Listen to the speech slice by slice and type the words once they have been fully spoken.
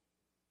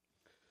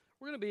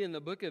We're going to be in the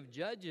book of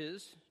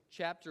Judges,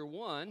 chapter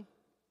 1,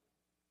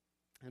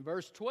 and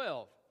verse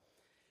 12.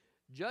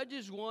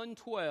 Judges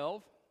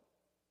 1:12.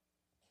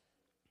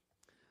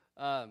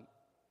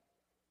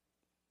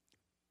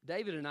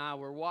 David and I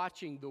were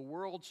watching The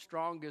World's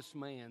Strongest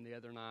Man the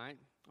other night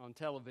on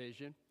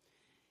television.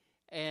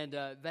 And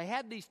they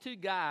had these two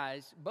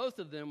guys. Both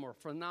of them were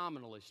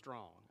phenomenally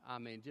strong. I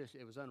mean,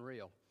 it was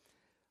unreal.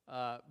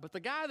 But the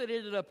guy that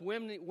ended up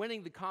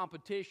winning the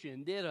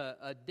competition did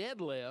a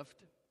deadlift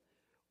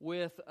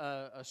with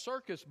a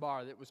circus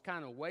bar that was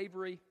kind of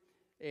wavery.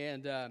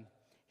 And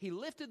he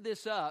lifted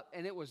this up,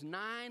 and it was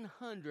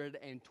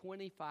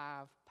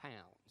 925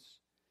 pounds.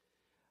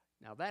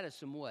 Now, that is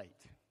some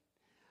weight.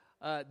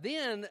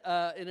 Then,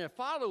 in a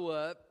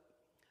follow-up,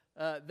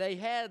 they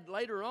had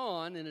later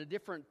on in a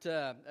different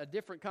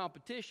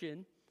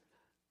competition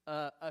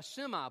a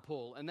semi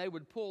pull, and they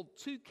would pull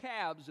two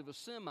cabs of a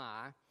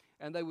semi,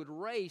 and they would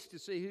race to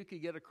see who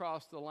could get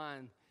across the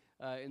line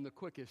in the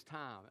quickest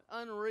time.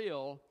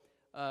 Unreal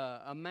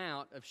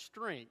amount of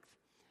strength,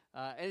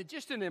 and it's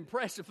just an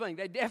impressive thing.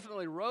 They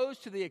definitely rose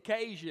to the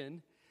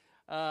occasion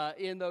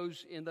in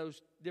those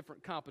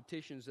different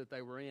competitions that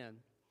they were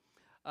in.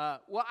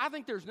 Well, I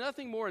think there's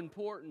nothing more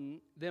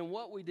important than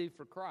what we do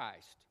for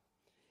Christ.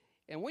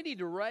 And we need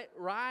to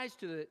rise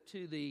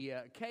to the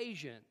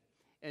occasion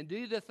and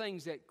do the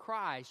things that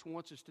Christ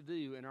wants us to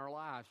do in our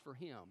lives for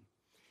Him.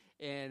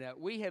 And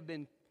we have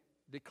been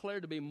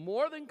declared to be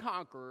more than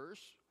conquerors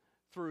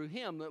through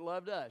Him that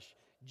loved us.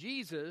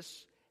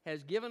 Jesus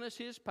has given us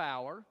His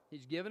power.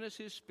 He's given us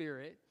His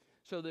Spirit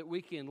so that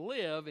we can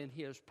live in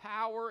His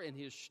power and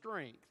His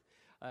strength.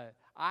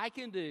 I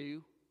can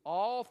do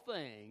all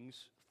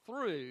things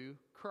through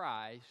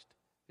Christ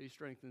who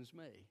strengthens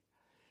me.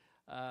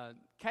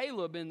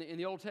 Caleb in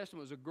the Old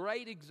Testament was a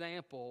great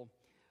example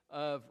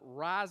of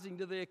rising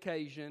to the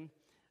occasion,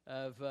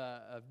 of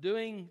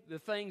doing the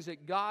things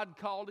that God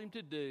called him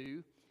to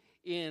do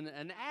in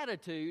an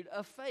attitude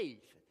of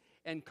faith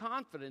and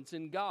confidence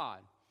in God.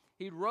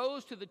 He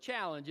rose to the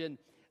challenge, and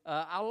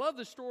I love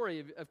the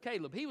story of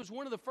Caleb. He was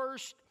one of the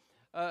first.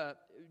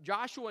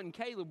 Joshua and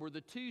Caleb were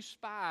the two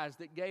spies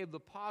that gave the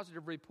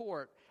positive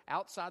report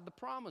outside the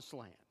Promised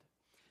Land.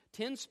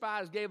 10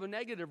 spies gave a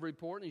negative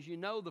report, and as you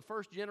know, the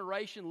first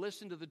generation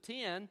listened to the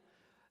 10,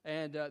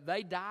 and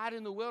they died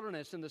in the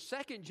wilderness. And the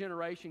second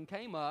generation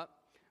came up,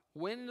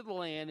 went into the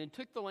land, and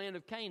took the land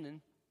of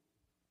Canaan.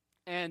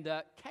 And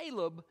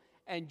Caleb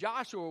and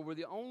Joshua were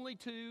the only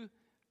two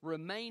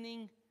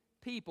remaining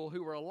people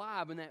who were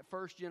alive in that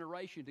first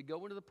generation to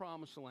go into the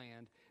Promised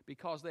Land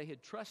because they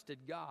had trusted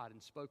God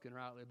and spoken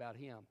rightly about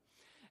Him.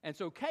 And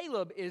so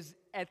Caleb is,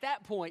 at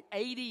that point,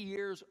 80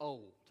 years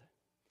old.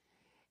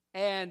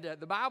 And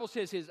the Bible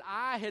says his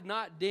eye had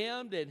not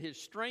dimmed and his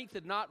strength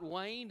had not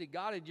waned, and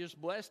God had just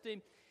blessed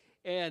him.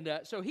 And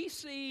so he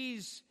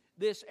sees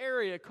this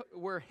area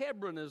where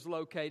Hebron is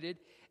located,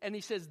 and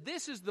he says,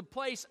 "This is the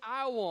place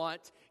I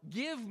want.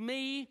 Give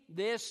me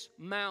this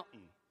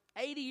mountain."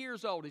 80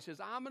 years old. He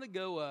says, "I'm going to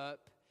go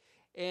up,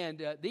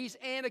 and these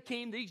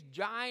Anakim, these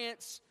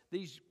giants,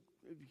 these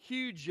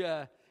huge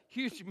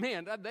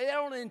men, they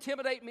don't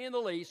intimidate me in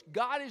the least.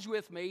 God is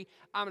with me.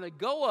 I'm going to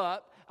go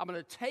up. I'm going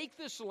to take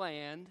this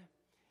land,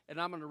 and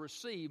I'm going to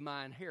receive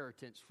my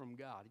inheritance from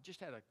God." He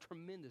just had a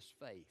tremendous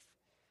faith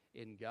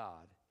in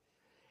God.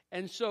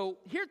 And so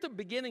here at the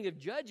beginning of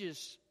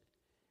Judges,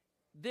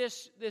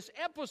 this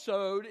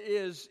episode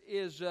is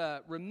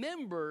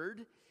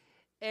remembered,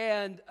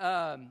 and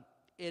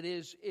it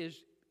is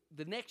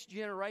the next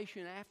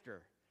generation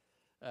after.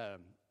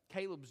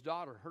 Caleb's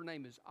daughter, her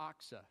name is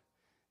Aksa.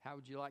 How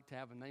would you like to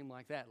have a name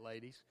like that,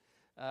 ladies?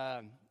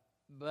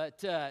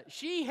 But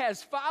she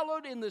has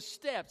followed in the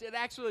steps. It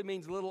actually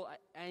means little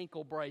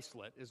ankle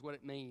bracelet is what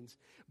it means,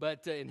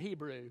 but in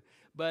Hebrew.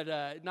 But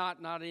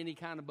not any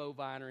kind of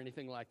bovine or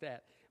anything like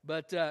that.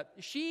 But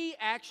she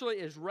actually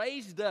is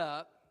raised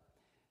up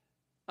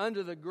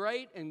under the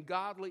great and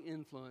godly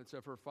influence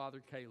of her father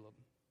Caleb.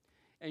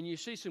 And you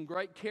see some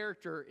great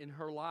character in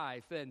her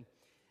life. And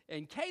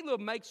Caleb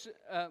makes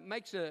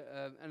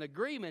an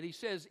agreement. He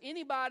says,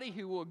 anybody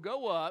who will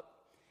go up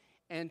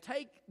and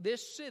take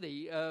this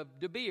city of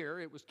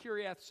Debir, it was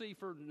Kiriath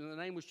Sefer, the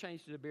name was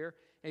changed to Debir.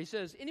 And he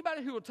says,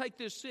 anybody who will take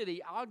this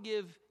city, I'll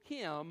give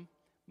him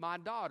my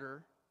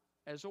daughter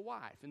as a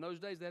wife. In those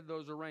days, they had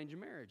those arranged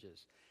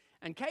marriages.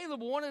 And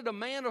Caleb wanted a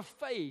man of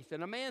faith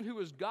and a man who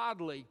was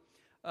godly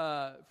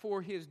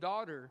for his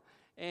daughter.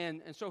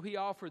 And so he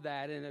offered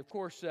that. And, of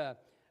course, a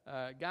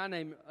guy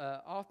named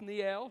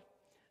Othniel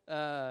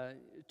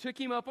took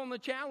him up on the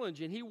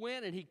challenge. And he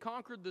went and he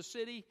conquered the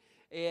city.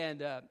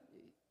 And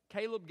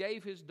Caleb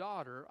gave his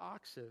daughter,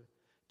 Aksa,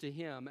 to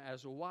him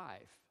as a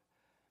wife.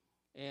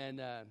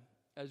 And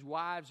as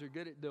wives are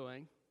good at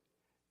doing,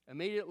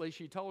 immediately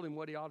she told him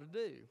what he ought to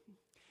do.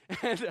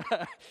 And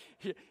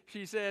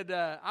she said,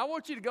 I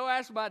want you to go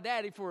ask my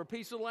daddy for a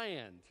piece of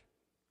land.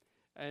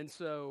 And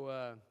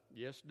so,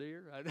 yes,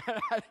 dear.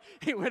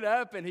 He went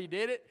up and he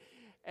did it.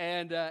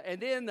 And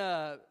then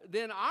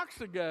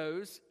Oxa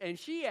goes, and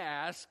she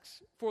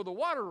asks for the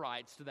water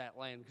rights to that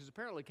land, because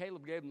apparently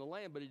Caleb gave him the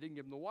land, but he didn't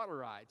give him the water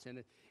rights.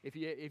 And if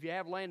you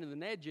have land in the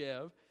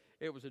Negev,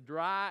 it was a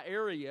dry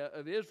area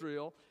of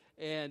Israel,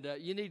 and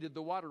you needed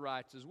the water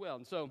rights as well.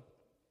 And so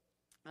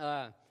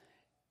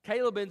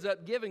Caleb ends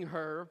up giving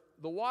her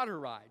the water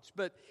rights.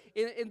 But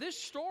in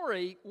this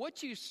story,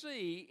 what you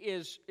see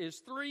is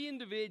three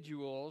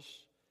individuals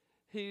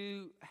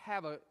who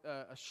have a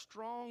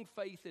strong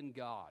faith in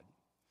God,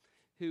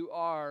 who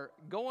are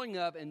going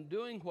up and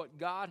doing what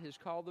God has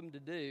called them to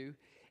do.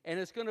 And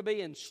it's going to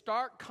be in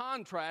stark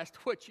contrast to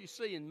what you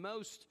see in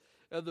most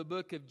of the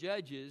book of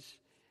Judges,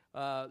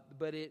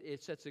 but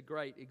it sets a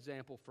great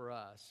example for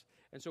us.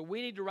 And so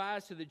we need to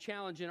rise to the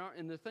challenge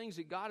in the things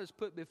that God has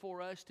put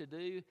before us to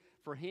do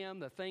for Him,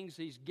 the things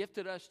He's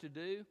gifted us to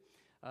do,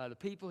 the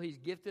people He's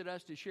gifted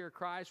us to share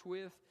Christ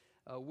with.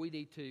 We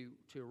need to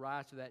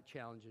rise to that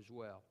challenge as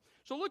well.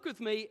 So look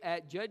with me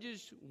at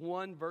Judges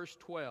 1, verse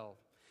 12.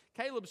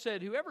 Caleb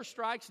said, "Whoever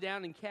strikes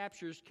down and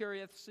captures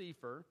Kiriath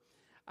Sepher,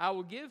 I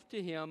will give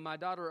to him my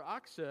daughter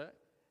Oxa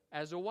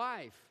as a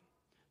wife."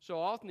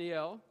 So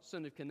Othniel,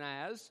 son of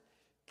Kenaz,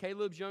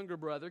 Caleb's younger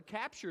brother,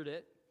 captured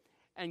it,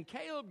 and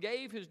Caleb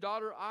gave his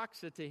daughter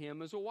Oxa to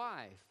him as a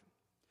wife.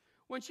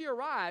 When she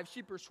arrived,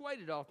 she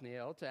persuaded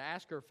Othniel to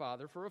ask her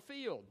father for a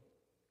field.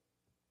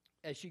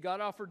 As she got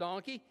off her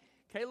donkey,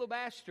 Caleb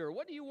asked her,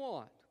 "What do you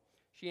want?"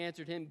 She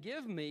answered him,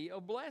 "Give me a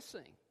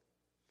blessing.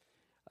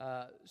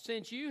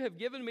 Since you have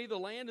given me the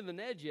land in the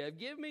Negev,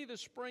 give me the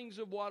springs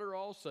of water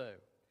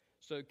also."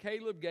 So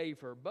Caleb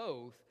gave her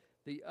both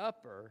the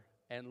upper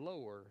and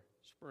lower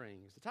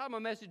springs. The title of my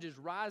message is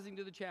Rising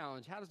to the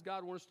Challenge. How does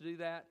God want us to do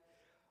that?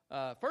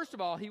 First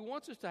of all, He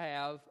wants us to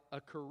have a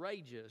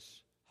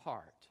courageous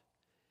heart.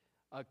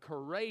 A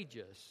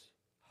courageous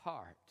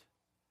heart.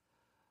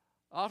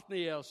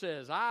 Othniel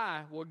says,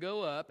 "I will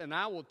go up and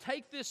I will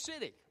take this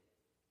city."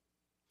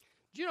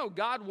 Do you know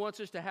God wants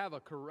us to have a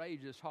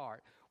courageous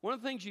heart? One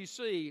of the things you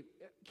see,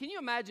 can you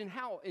imagine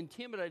how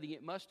intimidating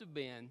it must have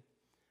been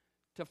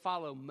to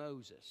follow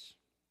Moses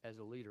as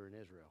a leader in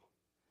Israel?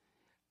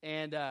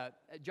 And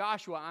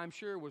Joshua, I'm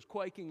sure, was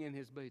quaking in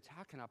his boots.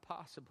 How can I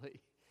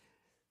possibly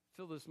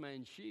fill this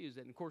man's shoes?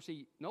 And of course,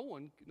 no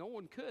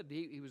one could.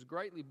 He was a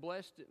greatly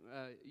blessed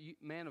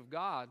man of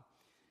God.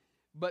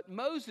 But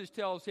Moses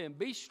tells him,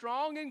 "Be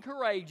strong and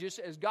courageous.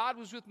 As God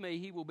was with me,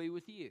 He will be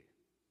with you."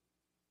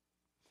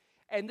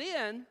 And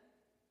then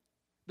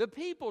the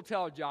people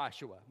tell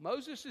Joshua,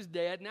 Moses is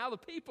dead, now the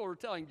people are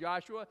telling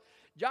Joshua,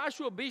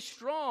 "Joshua, be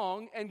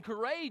strong and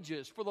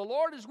courageous, for the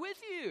Lord is with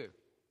you.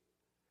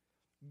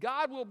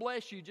 God will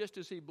bless you just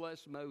as He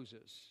blessed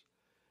Moses."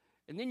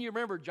 And then you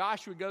remember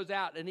Joshua goes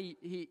out and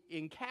he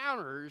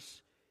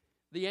encounters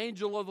the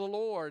angel of the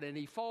Lord, and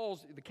he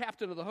falls, the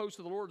captain of the host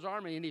of the Lord's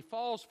army, and he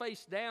falls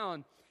face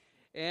down,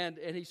 and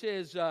he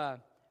says,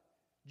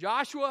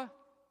 "Joshua,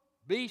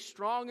 be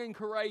strong and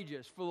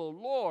courageous, for the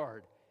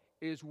Lord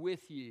is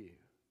with you."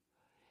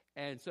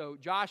 And so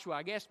Joshua,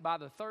 I guess by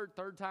the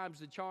third time's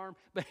the charm,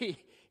 but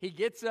he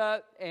gets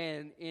up,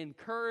 and in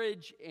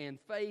courage and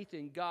faith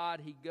in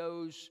God, he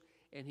goes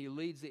and he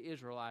leads the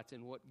Israelites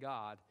in what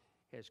God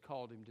has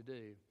called him to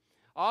do.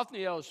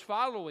 Othniel is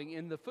following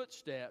in the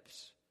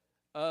footsteps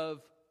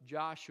of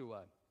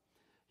Joshua.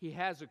 He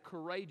has a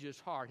courageous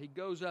heart. He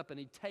goes up and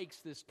he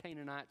takes this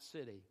Canaanite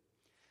city.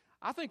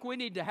 I think we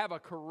need to have a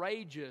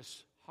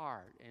courageous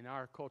heart in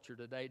our culture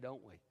today,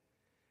 don't we?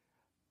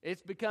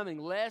 It's becoming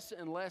less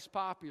and less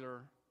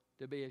popular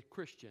to be a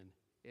Christian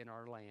in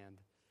our land.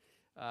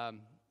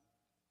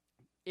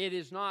 It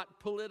is not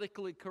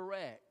politically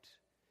correct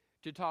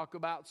to talk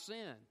about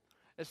sin.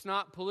 It's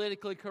not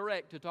politically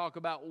correct to talk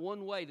about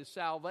one way to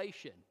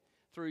salvation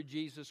through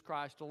Jesus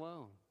Christ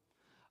alone.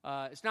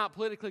 It's not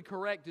politically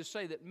correct to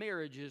say that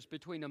marriage is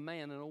between a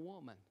man and a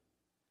woman.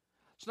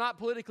 It's not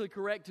politically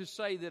correct to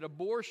say that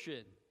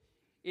abortion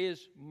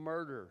is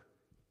murder.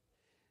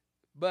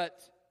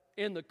 But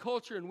in the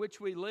culture in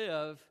which we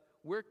live,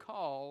 we're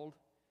called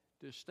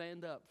to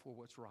stand up for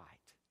what's right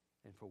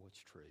and for what's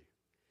true.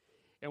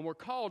 And we're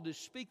called to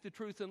speak the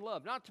truth in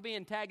love, not to be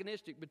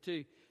antagonistic, but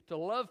to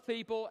love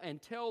people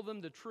and tell them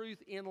the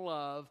truth in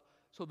love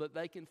so that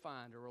they can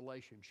find a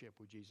relationship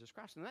with Jesus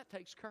Christ. And that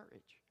takes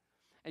courage.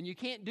 And you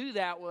can't do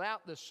that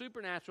without the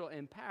supernatural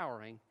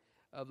empowering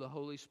of the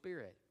Holy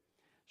Spirit.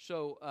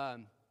 So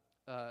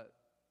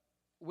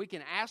we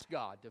can ask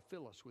God to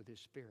fill us with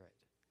His Spirit.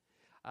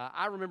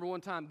 I remember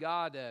one time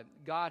God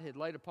had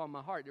laid upon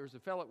my heart. There was a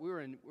fellow, we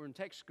were in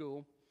tech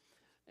school,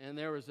 and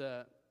there was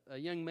a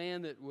young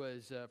man that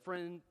was a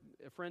friend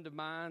of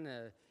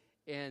mine,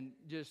 and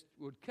just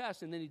would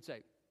cuss, and then he'd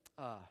say,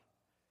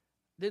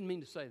 "Didn't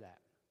mean to say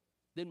that.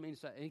 Didn't mean to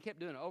say it." And he kept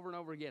doing it over and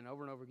over again,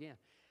 over and over again.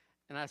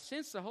 And I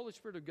sensed the Holy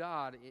Spirit of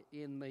God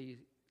in me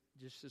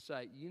just to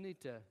say, "You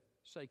need to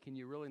say, can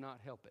you really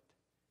not help it?"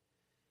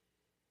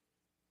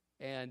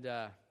 And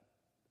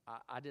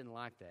I didn't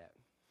like that.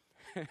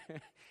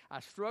 I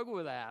struggled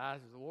with that. I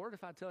said, "Lord,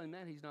 if I tell him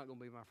that, he's not going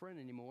to be my friend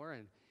anymore."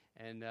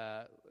 And,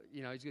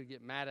 he's going to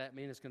get mad at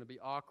me, and it's going to be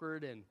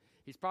awkward, and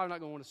he's probably not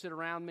going to want to sit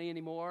around me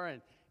anymore.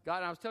 And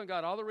I was telling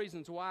God all the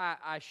reasons why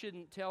I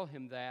shouldn't tell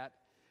him that.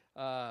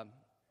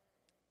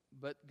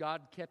 But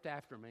God kept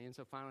after me, and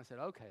so finally I said,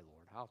 okay,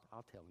 Lord,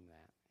 I'll tell him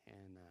that.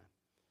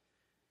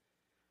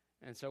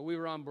 And so we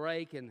were on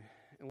break, and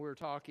we were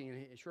talking,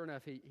 and sure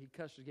enough, he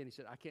cussed again. He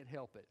said, I can't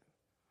help it.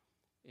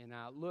 And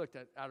I looked,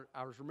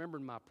 I was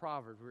remembering my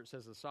Proverbs where it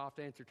says, the soft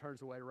answer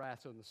turns away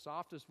wrath. So in the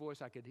softest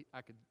voice I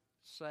could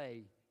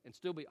say and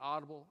still be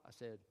audible, I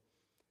said,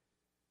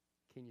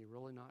 can you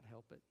really not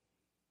help it?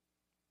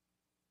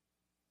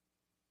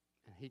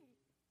 And he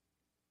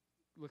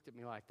looked at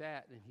me like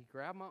that, and he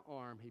grabbed my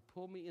arm, he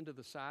pulled me into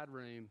the side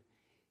room,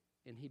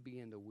 and he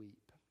began to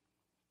weep.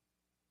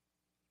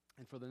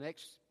 And for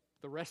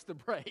the rest of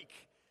the break,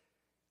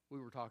 we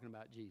were talking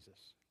about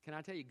Jesus. Can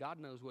I tell you, God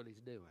knows what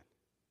he's doing.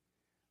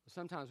 But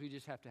sometimes we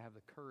just have to have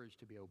the courage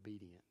to be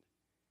obedient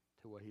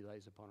to what he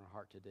lays upon our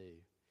heart to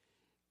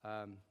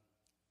do.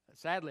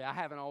 Sadly, I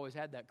haven't always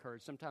had that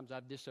courage. Sometimes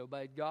I've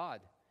disobeyed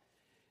God.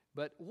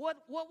 But what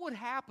would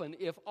happen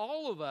if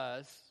all of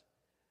us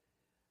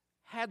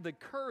had the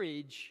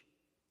courage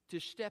to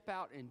step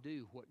out and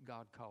do what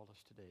God called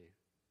us to do?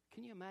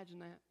 Can you imagine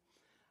that?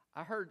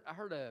 I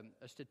heard a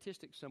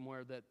statistic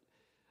somewhere that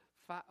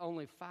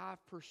only 5%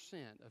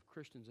 of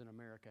Christians in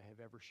America have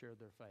ever shared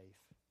their faith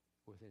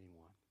with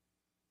anyone.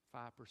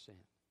 5%.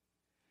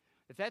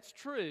 If that's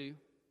true,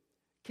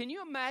 can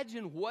you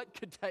imagine what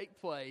could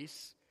take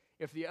place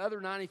if the other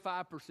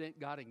 95%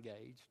 got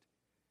engaged?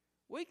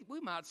 We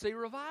might see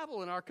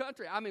revival in our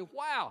country. I mean,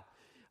 wow.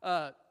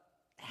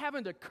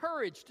 Having the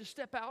courage to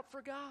step out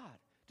for God,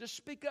 to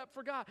speak up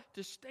for God,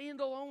 to stand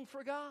alone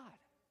for God.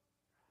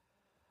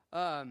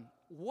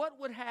 What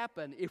would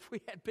happen if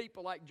we had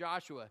people like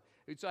Joshua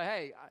who'd say,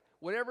 hey,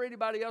 whatever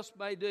anybody else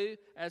may do,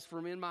 as for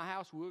me and my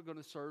house, we're going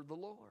to serve the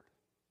Lord.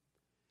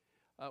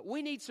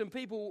 We need some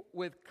people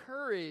with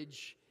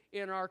courage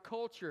in our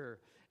culture,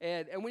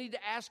 and we need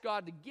to ask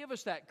God to give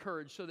us that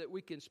courage so that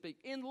we can speak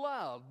in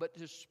love, but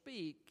to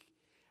speak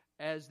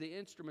as the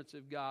instruments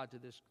of God to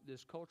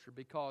this culture,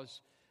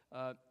 because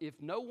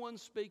if no one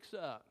speaks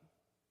up,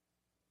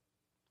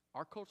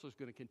 our culture is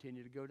going to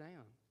continue to go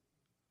down.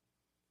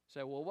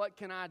 Say, well, what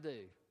can I do?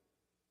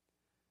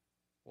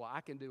 Well,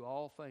 I can do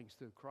all things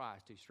through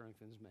Christ who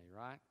strengthens me,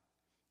 right?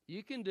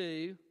 You can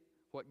do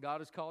what God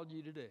has called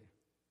you to do.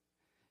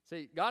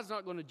 See, God's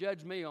not going to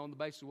judge me on the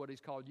basis of what he's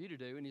called you to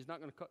do, and he's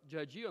not going to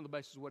judge you on the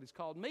basis of what he's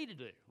called me to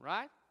do,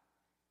 right?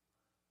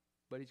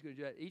 But he's going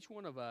to judge. Each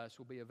one of us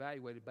will be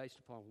evaluated based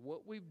upon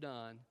what we've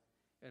done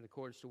in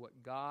accordance to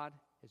what God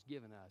has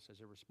given us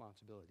as a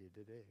responsibility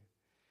to do.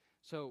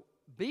 So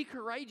be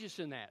courageous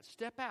in that.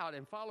 Step out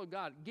and follow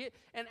God.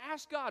 And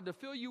ask God to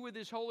fill you with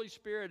his Holy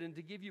Spirit and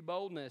to give you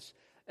boldness.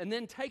 And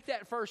then take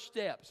that first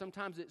step.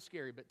 Sometimes it's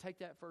scary, but take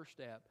that first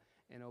step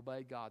and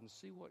obey God and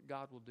see what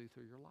God will do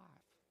through your life.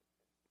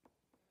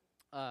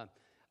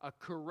 A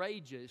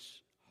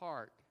courageous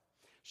heart.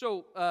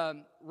 So,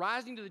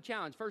 rising to the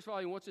challenge. First of all,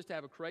 he wants us to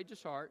have a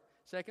courageous heart.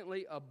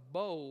 Secondly, a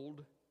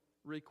bold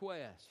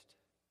request.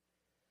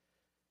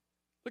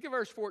 Look at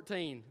verse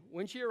 14.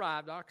 When she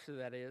arrived, Oxford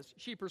that is,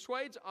 she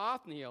persuades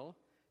Othniel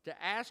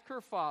to ask her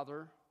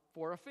father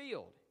for a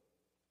field.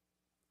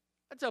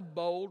 That's a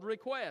bold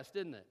request,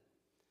 isn't it?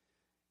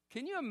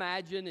 Can you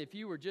imagine if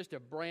you were just a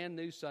brand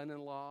new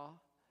son-in-law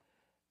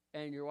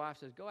and your wife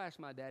says, go ask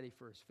my daddy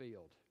for his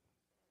field?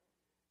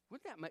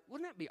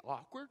 Wouldn't that be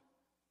awkward?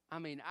 I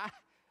mean,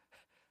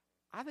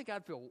 I think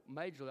I'd feel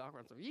majorly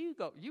awkward. So you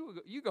go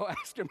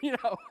ask him,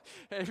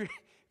 if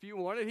you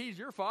want it, he's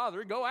your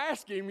father. Go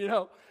ask him,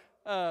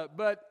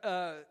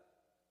 But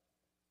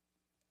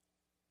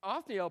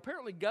Othniel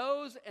apparently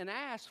goes and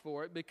asks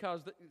for it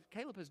because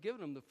Caleb has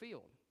given him the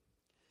field.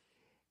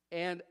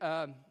 And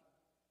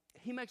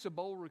he makes a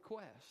bold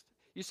request.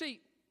 You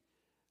see,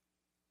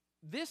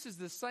 this is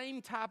the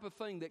same type of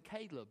thing that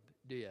Caleb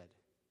did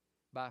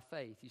by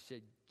faith. He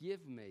said,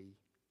 give me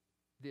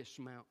this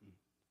mountain.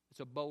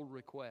 It's a bold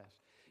request.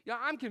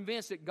 I'm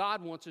convinced that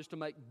God wants us to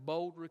make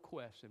bold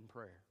requests in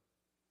prayer.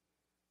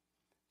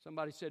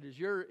 Somebody said, is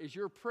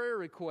your prayer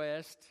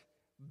request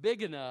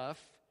big enough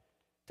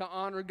to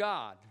honor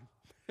God?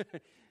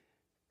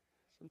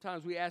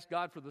 Sometimes we ask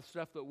God for the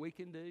stuff that we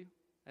can do,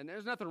 and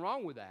there's nothing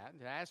wrong with that.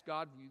 You ask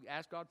God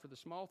for the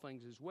small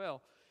things as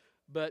well,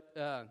 but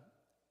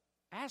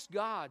ask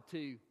God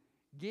to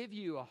give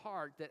you a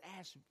heart that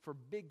asks for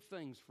big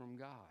things from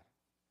God,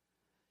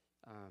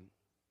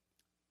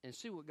 and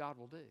see what God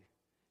will do.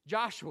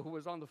 Joshua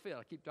was on the field.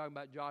 I keep talking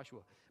about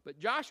Joshua, but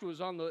Joshua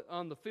was on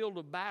the field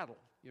of battle.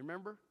 You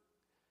remember?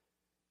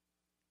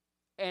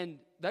 And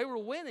they were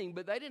winning,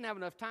 but they didn't have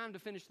enough time to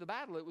finish the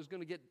battle. It was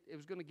going to get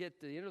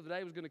the end of the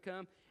day was going to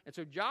come. And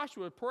so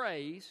Joshua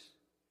prays,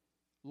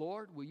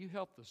 Lord, will you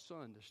help the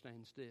sun to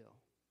stand still?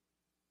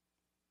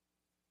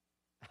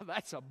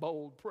 That's a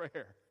bold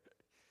prayer.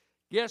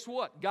 Guess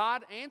what?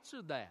 God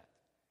answered that.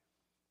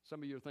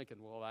 Some of you are thinking,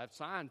 well, that's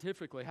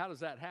scientifically, how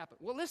does that happen?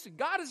 Well, listen,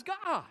 God is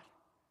God.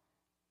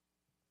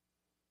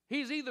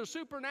 He's either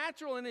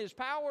supernatural in his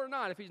power or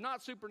not. If he's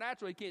not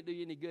supernatural, he can't do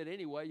you any good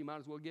anyway. You might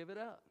as well give it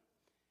up.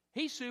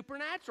 He's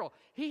supernatural.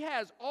 He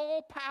has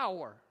all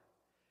power.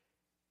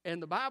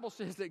 And the Bible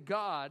says that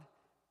God,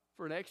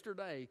 for an extra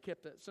day,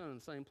 kept that son in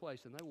the same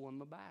place, and they won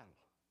the battle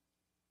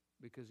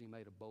because he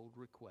made a bold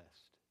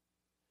request.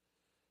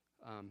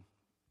 I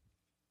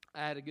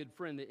had a good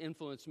friend that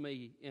influenced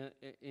me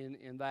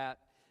in that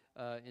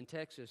in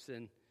Texas,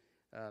 and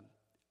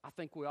I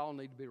think we all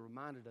need to be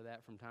reminded of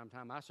that from time to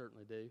time. I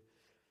certainly do.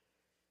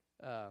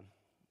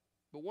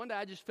 But one day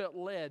I just felt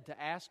led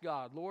to ask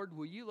God, Lord,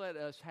 will you let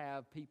us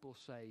have people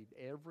saved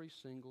every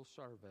single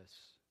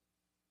service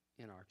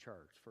in our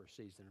church for a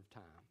season of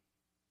time?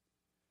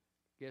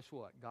 Guess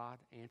what? God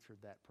answered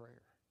that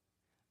prayer.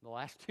 The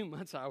last 2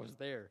 months I was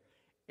there,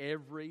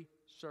 every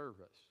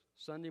service,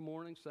 Sunday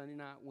morning, Sunday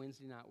night,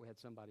 Wednesday night, we had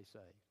somebody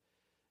saved.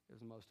 It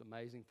was the most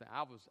amazing thing.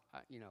 I was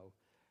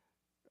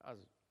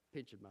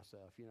pinching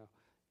myself,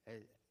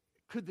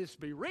 Could this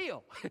be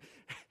real?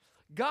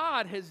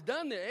 God has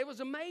done this. It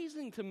was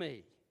amazing to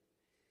me.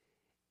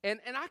 And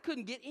I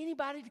couldn't get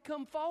anybody to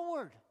come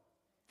forward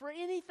for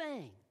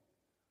anything.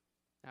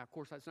 Now, of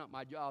course, that's not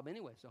my job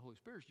anyway. It's the Holy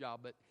Spirit's job.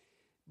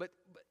 But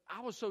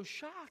I was so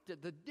shocked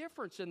at the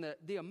difference and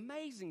the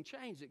amazing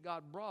change that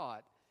God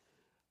brought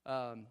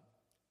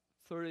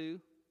through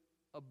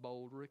a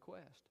bold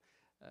request.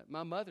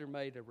 My mother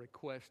made a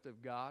request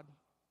of God.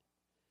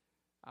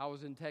 I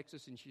was in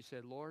Texas, and she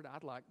said, Lord,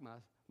 I'd like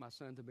my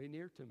son to be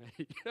near to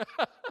me.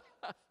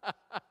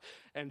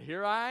 And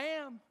here I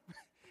am.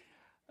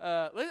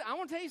 Listen, I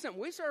want to tell you something.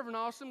 We serve an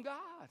awesome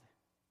God.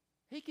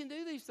 He can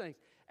do these things.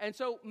 And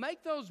so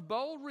make those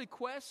bold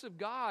requests of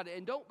God,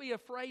 and don't be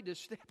afraid to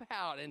step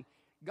out. And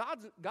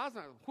God's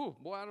not,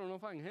 boy, I don't know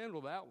if I can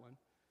handle that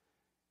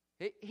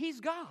one.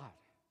 He's God.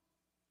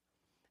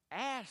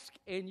 Ask,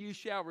 and you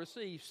shall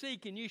receive.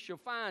 Seek, and you shall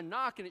find.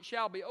 Knock, and it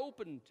shall be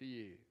opened to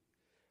you.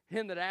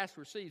 Him that asks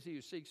receives. He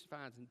who seeks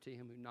finds. And to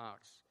him who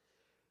knocks,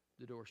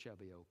 the door shall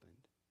be opened.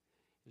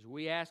 As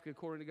we ask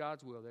according to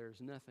God's will, there is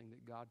nothing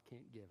that God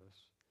can't give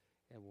us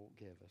and won't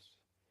give us.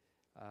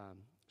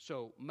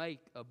 So make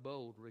a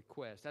bold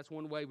request. That's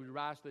one way we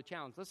rise to the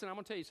challenge. Listen, I'm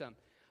going to tell you something.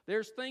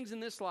 There's things in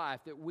this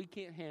life that we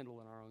can't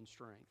handle in our own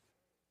strength.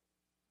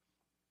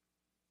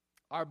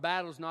 Our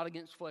battle is not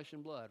against flesh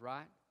and blood,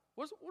 right?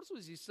 What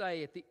does he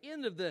say at the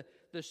end of the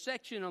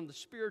section on the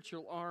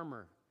spiritual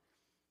armor?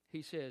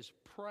 He says,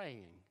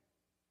 praying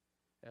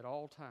at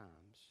all times,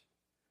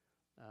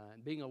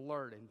 and being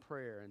alert in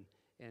prayer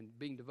and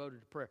being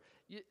devoted to prayer.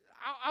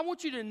 I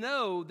want you to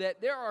know that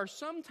there are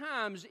some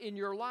times in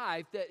your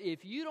life that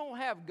if you don't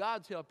have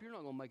God's help, you're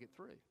not going to make it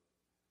through.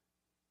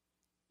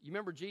 You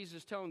remember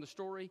Jesus telling the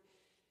story?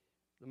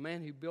 The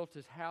man who built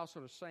his house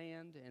on a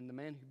sand and the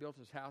man who built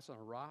his house on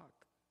a rock.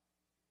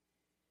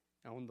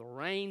 And when the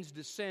rains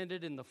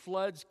descended and the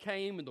floods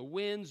came and the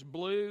winds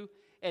blew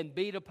and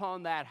beat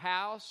upon that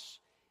house,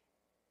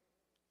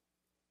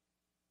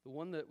 the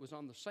one that was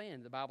on the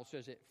sand, the Bible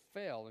says it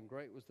fell, and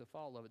great was the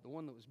fall of it. The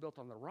one that was built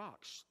on the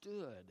rock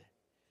stood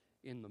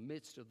in the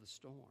midst of the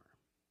storm.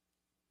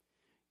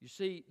 You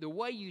see, the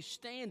way you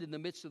stand in the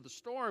midst of the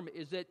storm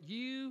is that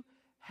you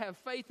have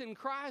faith in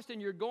Christ,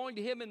 and you're going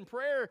to Him in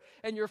prayer,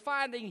 and you're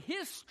finding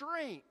His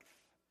strength.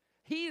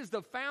 He is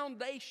the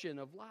foundation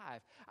of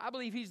life. I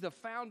believe He's the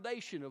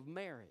foundation of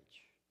marriage.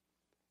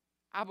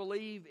 I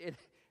believe,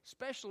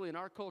 especially in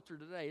our culture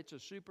today, it's a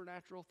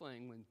supernatural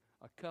thing when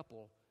a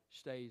couple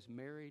stays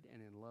married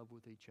and in love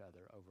with each other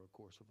over a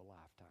course of a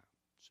lifetime.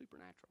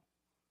 Supernatural.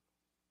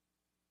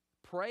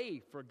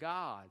 Pray for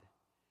God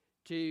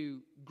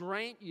to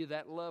grant you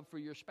that love for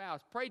your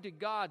spouse. Pray to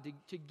God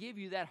to give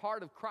you that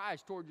heart of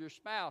Christ toward your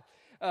spouse,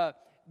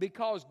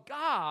 because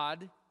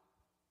God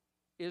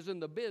is in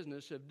the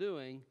business of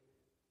doing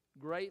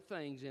great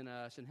things in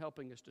us and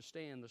helping us to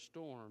stand the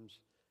storms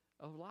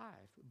of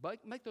life.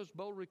 But make those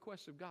bold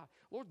requests of God.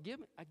 Lord, give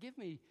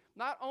me,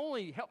 not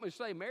only help me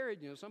stay married.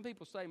 Some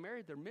people stay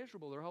married, they're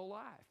miserable their whole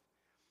life.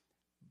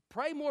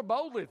 Pray more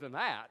boldly than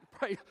that.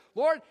 Pray,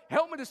 Lord,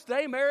 help me to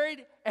stay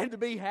married and to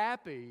be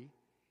happy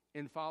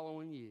in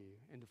following you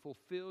and to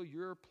fulfill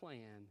your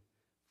plan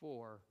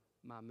for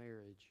my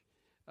marriage.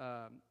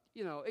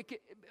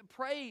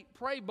 Pray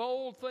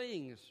bold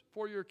things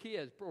for your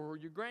kids or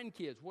your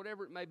grandkids,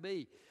 whatever it may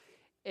be,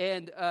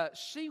 and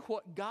see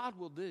what God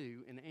will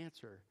do in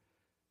answer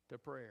to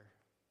prayer.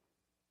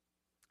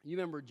 You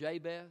remember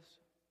Jabez?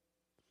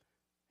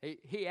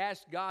 He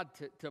asked God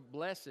to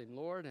bless him,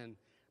 Lord, and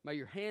may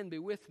your hand be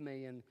with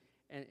me. And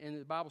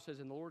the Bible says,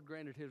 and the Lord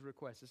granted his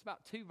request. It's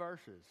about 2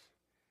 verses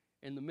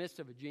in the midst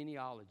of a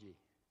genealogy.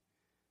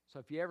 So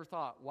if you ever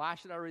thought, why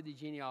should I read the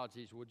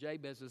genealogies? Well,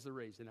 Jabez is the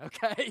reason,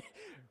 okay?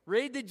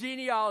 Read the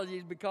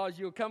genealogies because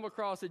you'll come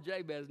across a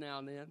Jabez now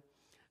and then.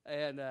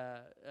 And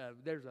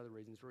there's other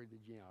reasons to read the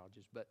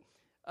genealogies. But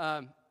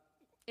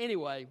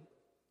anyway,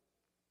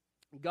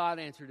 God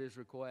answered his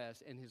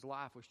request and his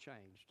life was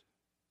changed.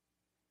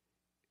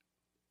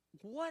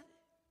 What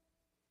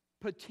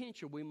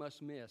potential we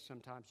must miss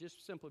sometimes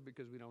just simply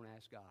because we don't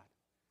ask God.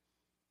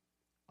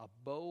 A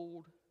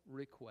bold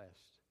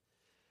request.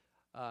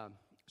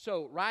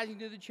 So, rising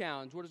to the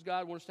challenge, what does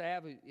God want us to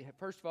have?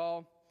 First of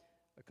all,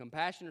 a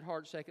compassionate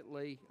heart.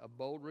 Secondly, a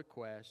bold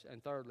request.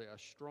 And thirdly, a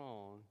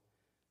strong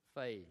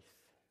faith.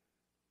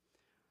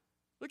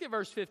 Look at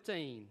verse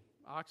 15.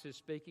 Ox is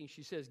speaking.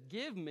 She says,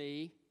 give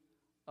me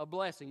a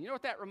blessing. You know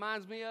what that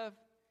reminds me of?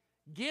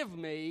 Give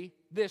me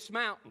this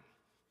mountain.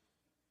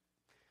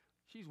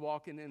 She's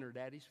walking in her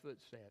daddy's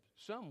footsteps.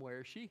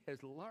 Somewhere she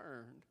has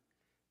learned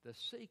the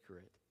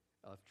secret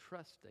of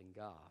trusting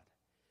God.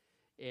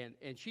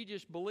 And she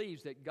just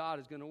believes that God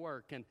is going to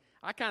work. And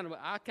I kind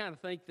of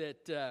think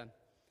that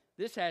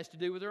this has to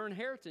do with her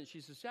inheritance.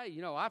 She says, hey,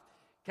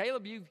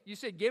 Caleb, you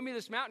said, give me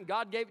this mountain.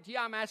 God gave it to you.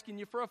 I'm asking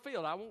you for a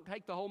field. I won't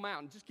take the whole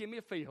mountain. Just give me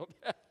a field.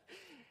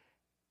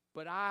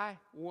 But I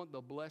want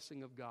the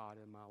blessing of God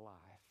in my life.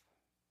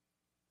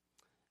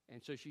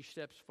 And so she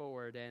steps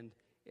forward and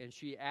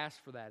she asks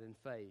for that in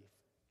faith.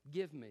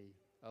 Give me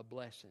a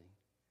blessing.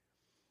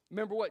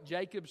 Remember what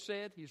Jacob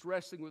said? He's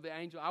wrestling with the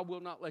angel. I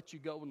will not let you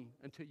go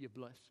until you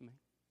bless me.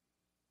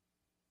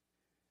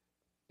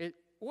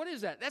 What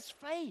is that? That's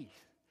faith.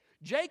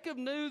 Jacob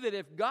knew that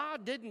if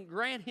God didn't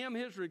grant him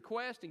his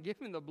request and give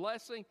him the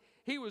blessing,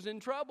 he was in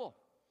trouble.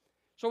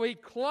 So he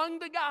clung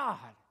to God.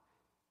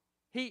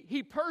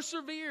 He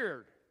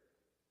persevered.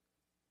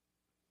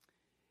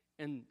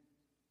 And,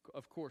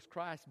 of course,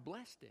 Christ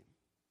blessed him.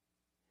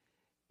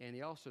 And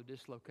he also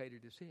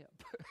dislocated his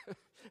hip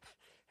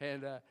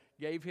and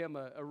gave him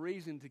a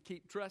reason to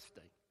keep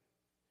trusting.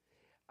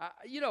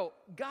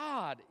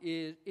 God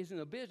is in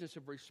the business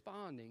of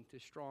responding to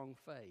strong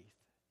faith.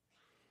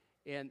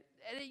 And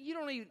you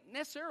don't need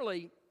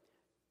necessarily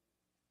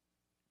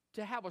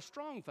to have a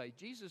strong faith.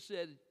 Jesus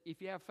said,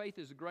 if you have faith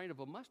as a grain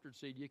of a mustard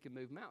seed, you can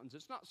move mountains.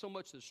 It's not so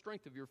much the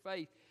strength of your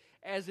faith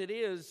as it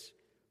is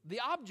the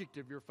object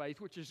of your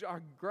faith, which is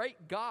our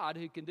great God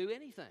who can do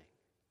anything.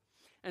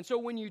 And so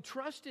when you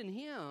trust in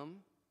Him,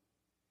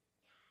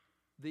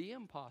 the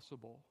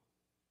impossible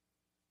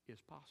is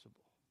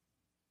possible.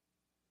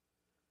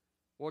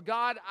 Well,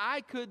 God,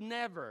 I could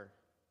never.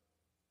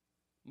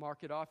 Mark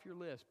it off your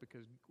list,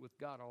 because with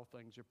God all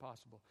things are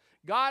possible.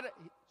 God,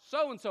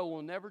 so-and-so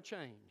will never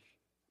change.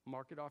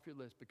 Mark it off your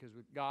list, because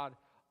with God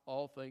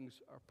all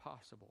things are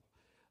possible.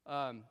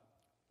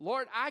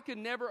 Lord, I could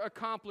never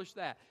accomplish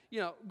that.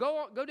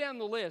 Go down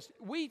the list.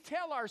 We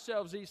tell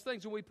ourselves these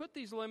things, and we put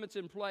these limits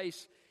in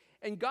place.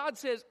 And God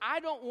says, I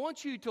don't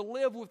want you to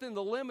live within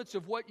the limits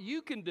of what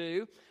you can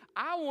do.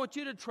 I want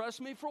you to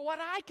trust me for what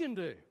I can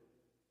do.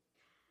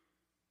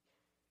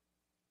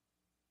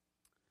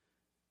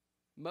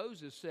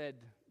 Moses said,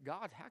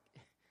 God,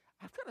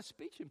 I've got a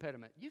speech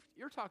impediment.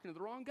 You're talking to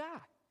the wrong guy.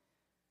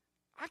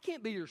 I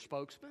can't be your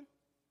spokesman.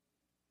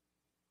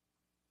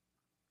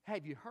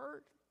 Have you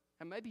heard?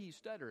 And maybe he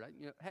stuttered.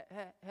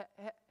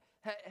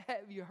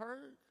 Have you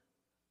heard?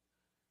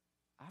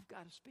 I've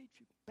got a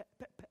speech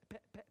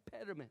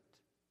impediment.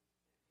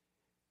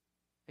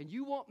 And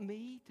you want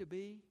me to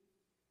be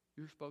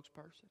your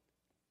spokesperson?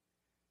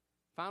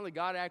 Finally,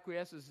 God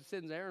acquiesces and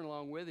sends Aaron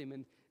along with him,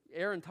 and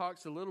Aaron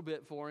talks a little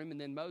bit for him,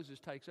 and then Moses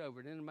takes over.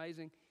 Isn't it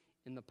amazing?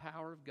 In the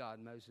power of God,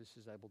 Moses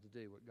is able to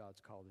do what God's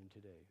called him to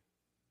do.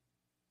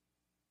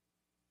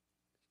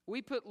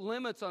 We put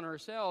limits on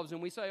ourselves,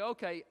 and we say,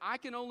 okay, I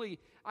can only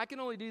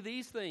do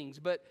these things.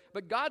 But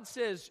God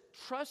says,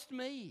 trust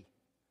me.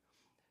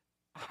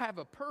 I have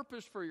a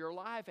purpose for your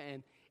life,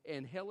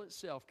 and hell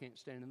itself can't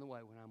stand in the way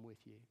when I'm with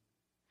you.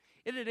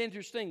 Isn't it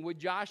interesting? With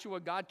Joshua,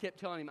 God kept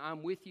telling him,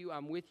 I'm with you,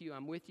 I'm with you,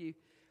 I'm with you.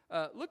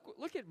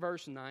 Look at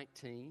verse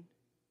 19.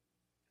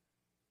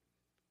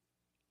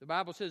 The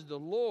Bible says the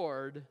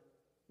Lord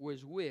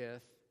was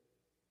with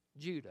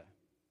Judah.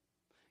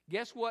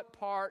 Guess what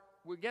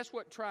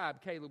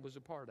tribe Caleb was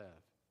a part of?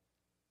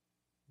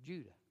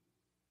 Judah.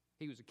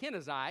 He was a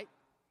Kenizzite,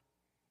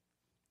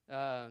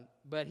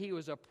 but he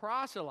was a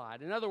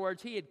proselyte. In other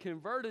words, he had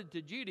converted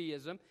to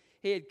Judaism.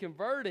 He had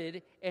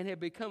converted and had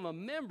become a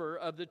member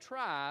of the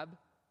tribe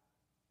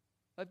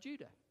of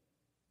Judah.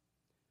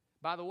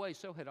 By the way,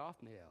 so had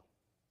Othniel.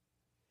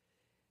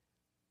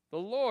 The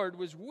Lord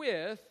was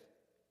with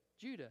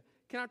Judah.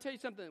 Can I tell you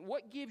something?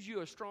 What gives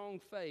you a strong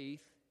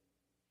faith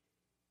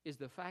is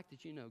the fact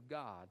that you know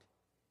God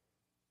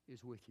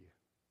is with you.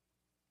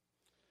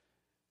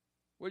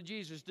 What did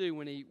Jesus do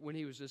when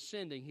he was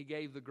ascending? He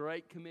gave the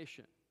Great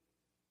Commission.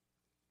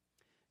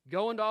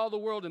 Go into all the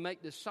world and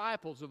make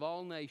disciples of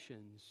all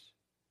nations.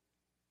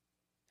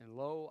 And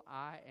lo,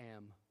 I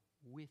am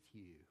with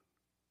you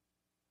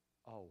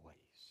always,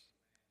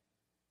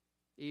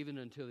 even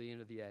until the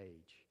end of the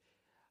age.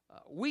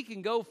 We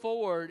can go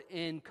forward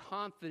in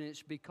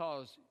confidence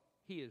because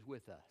He is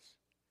with us.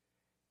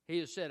 He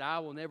has said, I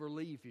will never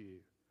leave you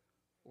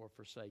or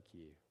forsake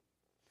you.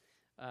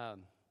 I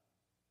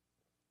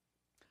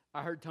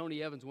heard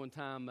Tony Evans one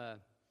time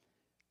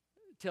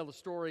tell a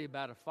story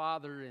about a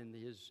father and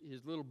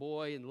his little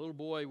boy, and the little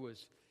boy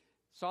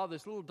saw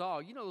this little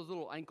dog. You know those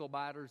little ankle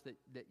biters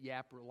that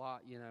yap a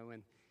lot,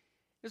 and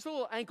this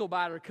little ankle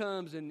biter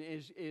comes and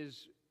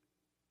is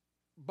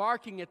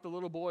barking at the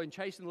little boy and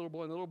chasing the little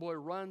boy, and the little boy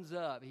runs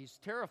up. He's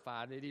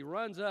terrified, and he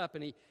runs up,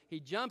 and he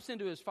jumps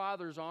into his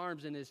father's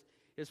arms, and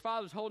his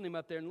father's holding him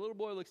up there, and the little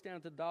boy looks down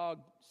at the dog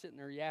sitting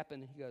there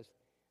yapping, and he goes,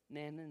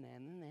 na, na, na,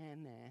 na, na,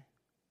 na.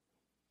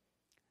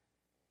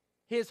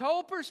 His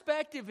whole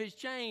perspective has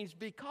changed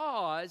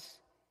because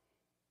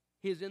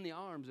he's in the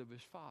arms of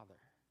his Father,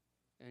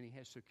 and he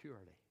has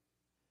security.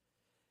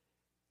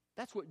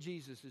 That's what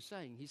Jesus is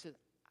saying. He said,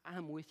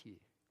 I'm with you.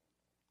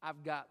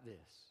 I've got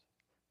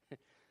this.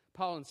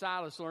 Paul and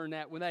Silas learned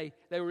that when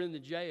they were in the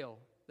jail.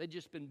 They'd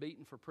just been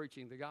beaten for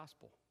preaching the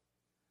gospel.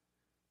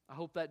 I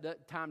hope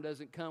that time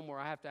doesn't come where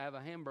I have to have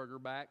a hamburger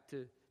back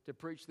to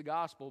preach the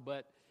gospel,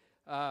 but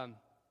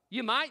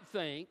you might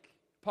think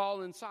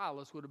Paul and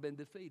Silas would have been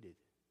defeated.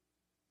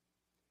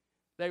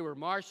 They were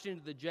marched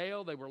into the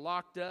jail. They were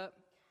locked up.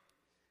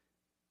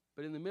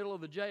 But in the middle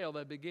of the jail,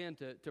 they began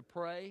to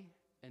pray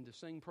and to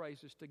sing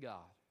praises to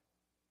God.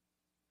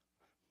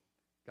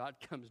 God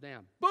comes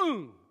down.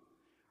 Boom!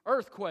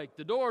 Earthquake.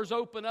 The doors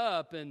open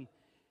up, and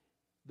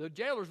the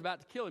jailer's about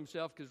to kill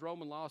himself because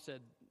Roman law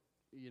said,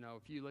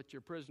 if you let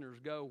your prisoners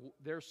go,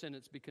 their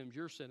sentence becomes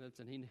your sentence,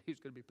 and he knew he was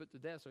going to be put to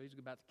death, so he's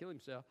about to kill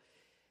himself.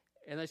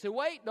 And they said,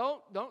 wait,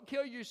 don't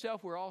kill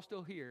yourself. We're all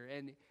still here.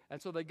 And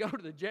so they go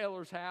to the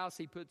jailer's house.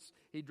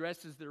 He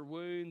dresses their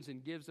wounds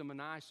and gives them a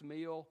nice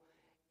meal.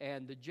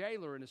 And the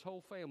jailer and his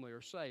whole family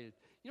are saved.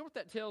 You know what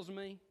that tells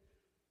me?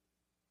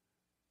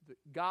 That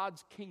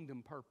God's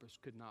kingdom purpose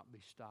could not be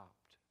stopped.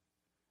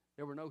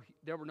 There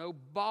were no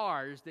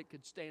bars that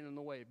could stand in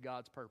the way of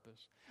God's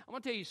purpose. I'm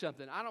going to tell you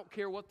something. I don't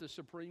care what the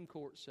Supreme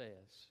Court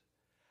says.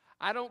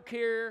 I don't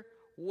care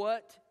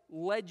what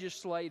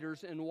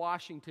legislators in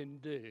Washington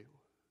do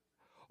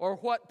or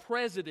what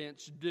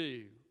presidents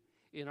do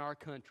in our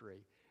country.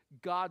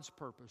 God's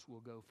purpose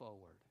will go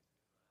forward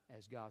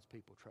as God's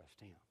people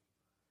trust Him.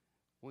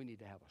 We need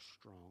to have a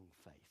strong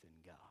faith in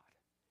God.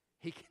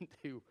 He can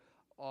do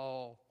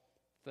all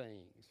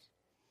things.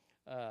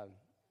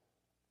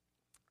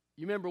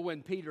 You remember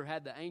when Peter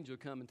had the angel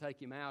come and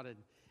take him out,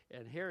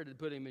 and Herod had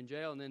put him in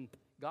jail, and then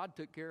God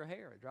took care of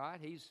Herod,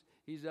 right?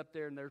 He's up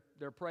there, and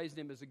they're praising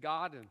him as a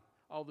God, and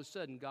all of a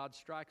sudden God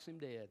strikes him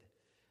dead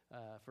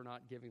for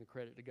not giving the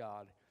credit to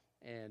God.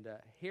 And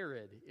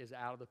Herod is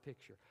out of the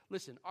picture.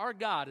 Listen, our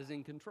God is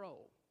in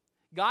control.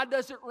 God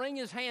doesn't wring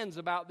His hands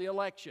about the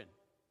election.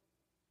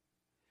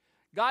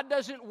 God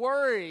doesn't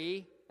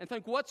worry and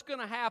think, what's going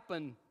to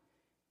happen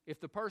if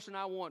the person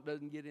I want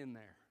doesn't get in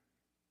there?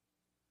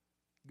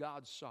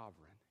 God's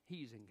sovereign.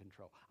 He's in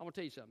control. I'm going to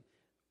tell you something.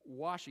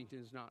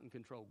 Washington is not in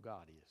control.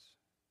 God is.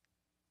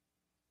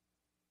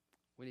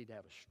 We need to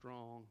have a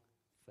strong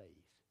faith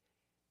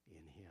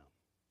in Him.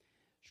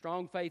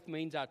 Strong faith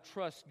means I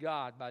trust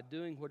God by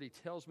doing what He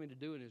tells me to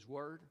do in His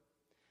Word.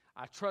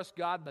 I trust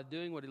God by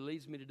doing what He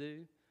leads me to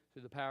do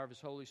through the power of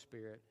His Holy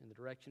Spirit and the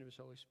direction of His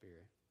Holy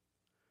Spirit.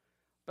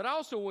 But I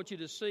also want you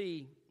to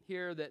see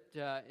here that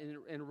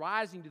in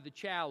rising to the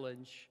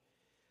challenge,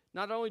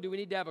 not only do we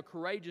need to have a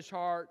courageous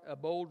heart, a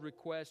bold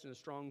request, and a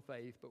strong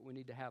faith, but we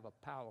need to have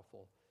a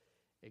powerful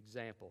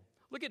example.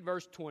 Look at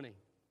verse 20.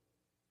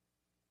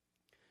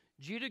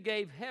 Judah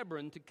gave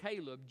Hebron to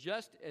Caleb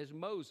just as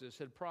Moses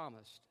had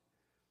promised.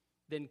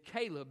 Then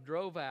Caleb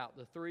drove out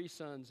the 3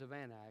 sons of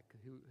Anak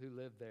who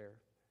lived there.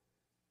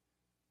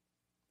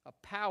 A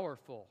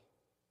powerful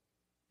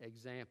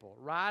example,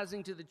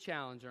 rising to the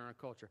challenge in our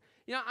culture.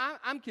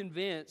 I'm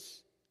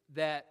convinced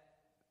that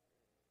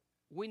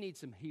we need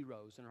some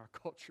heroes in our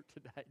culture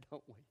today,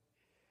 don't we?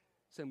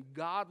 Some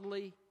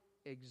godly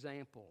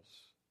examples,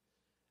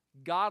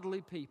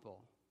 godly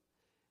people.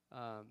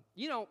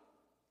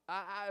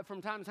 I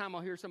from time to time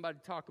I'll hear somebody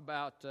talk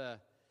about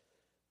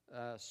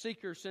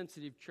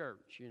seeker-sensitive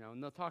church,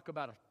 and they'll talk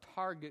about a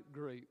target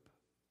group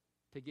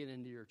to get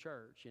into your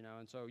church,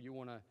 and so you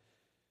want to,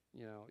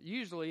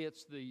 usually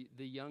it's the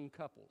young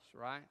couples,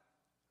 right?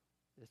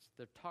 It's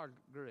the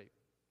target group.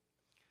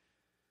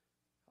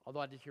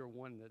 Although I did hear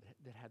one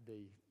that had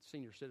the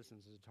senior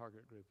citizens as a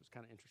target group. It was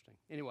kind of interesting.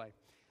 Anyway,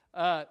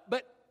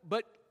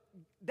 but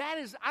that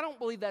is, I don't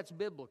believe that's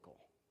biblical,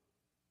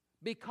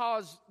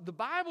 because the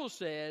Bible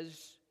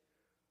says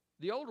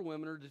the older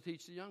women are to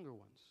teach the younger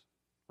ones,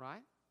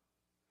 right?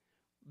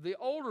 The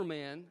older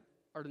men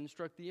are to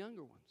instruct the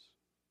younger ones.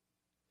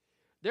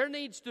 There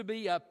needs to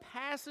be a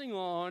passing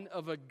on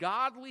of a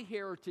godly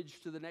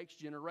heritage to the next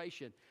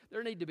generation.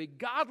 There need to be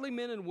godly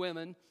men and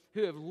women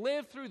who have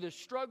lived through the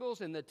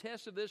struggles and the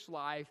tests of this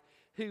life,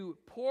 who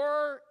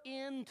pour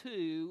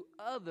into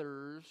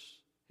others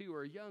who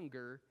are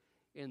younger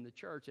in the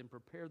church and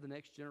prepare the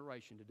next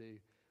generation to do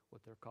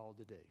what they're called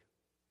to do.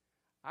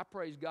 I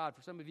praise God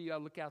for some of you. I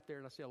look out there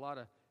and I see a lot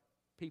of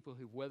people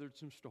who've weathered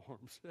some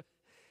storms.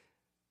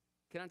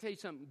 Can I tell you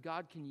something?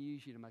 God can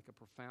use you to make a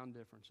profound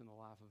difference in the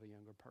life of a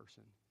younger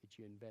person that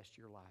you invest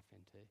your life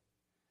into.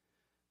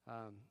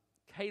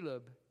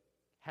 Caleb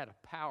had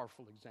a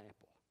powerful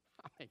example.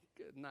 I mean,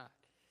 good night.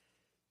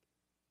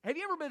 Have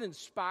you ever been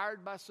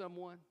inspired by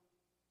someone?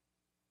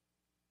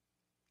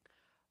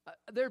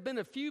 There have been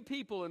a few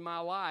people in my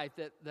life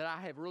that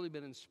I have really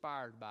been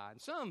inspired by.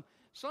 And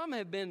Some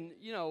have been,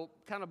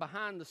 kind of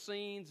behind the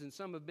scenes, and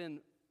some have been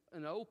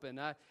in open.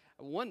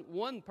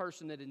 One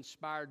person that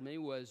inspired me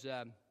was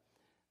a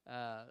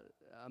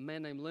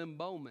man named Lynn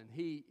Bowman.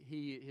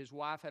 His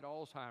wife had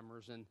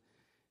Alzheimer's, and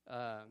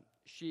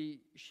she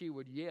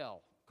would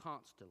yell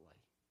constantly,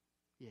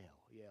 yell.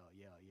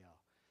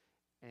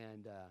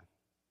 And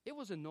it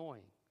was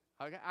annoying.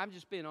 I'm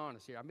just being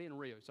honest here. I'm being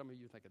real. Some of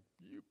you are thinking,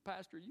 "You,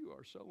 Pastor, you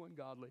are so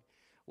ungodly."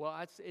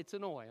 Well, it's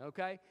annoying,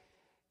 okay?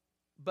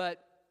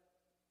 But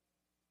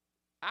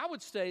I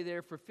would stay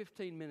there for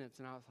 15 minutes,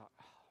 and I thought,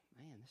 "Oh,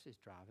 man, this is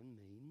driving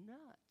me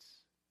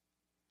nuts."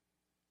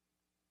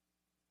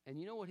 And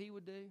you know what he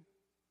would do?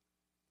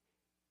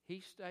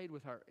 He stayed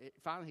with her.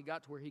 Finally, he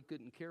got to where he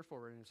couldn't care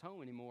for her in his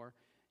home anymore.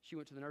 She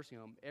went to the nursing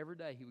home. Every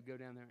day he would go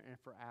down there, and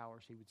for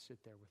hours he would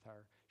sit there with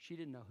her. She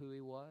didn't know who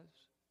he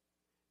was,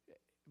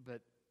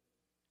 but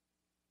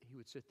he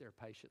would sit there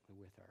patiently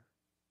with her.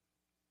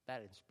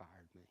 That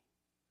inspired me.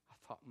 I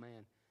thought,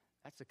 man,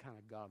 that's the kind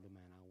of godly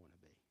man I want to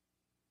be.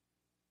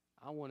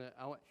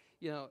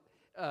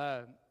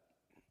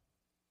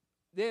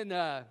 Then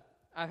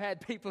I've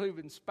had people who've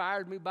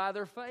inspired me by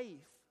their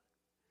faith.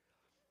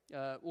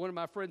 One of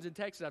my friends in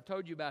Texas, I've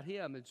told you about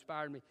him,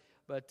 inspired me.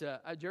 But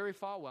Jerry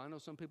Falwell, I know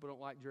some people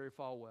don't like Jerry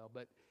Falwell,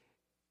 but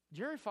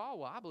Jerry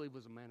Falwell, I believe,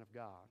 was a man of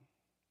God.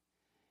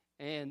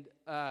 And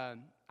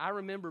I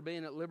remember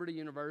being at Liberty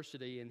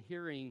University and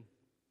hearing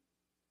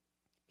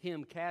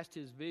him cast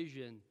his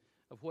vision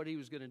of what he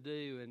was going to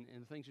do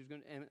and things he was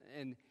going to,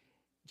 and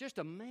just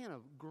a man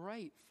of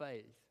great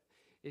faith.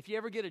 If you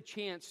ever get a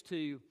chance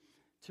to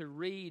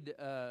read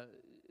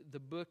the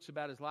books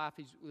about his life,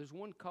 there's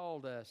one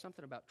called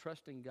something about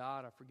trusting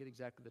God. I forget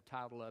exactly the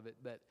title of it,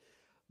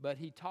 but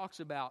he talks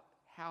about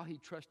how he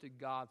trusted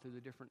God through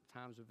the different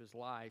times of his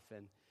life,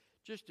 and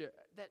just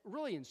that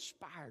really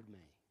inspired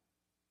me.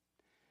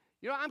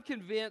 I'm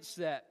convinced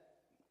that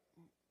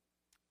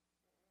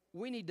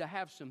we need to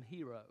have some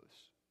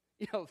heroes.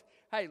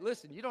 Hey,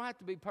 listen, you don't have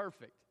to be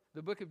perfect.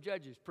 The book of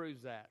Judges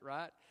proves that,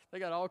 right? They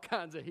got all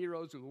kinds of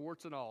heroes with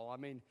warts and all. I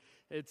mean,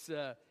 it's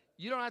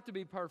you don't have to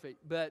be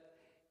perfect, but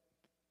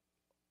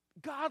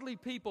godly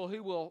people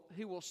who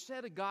will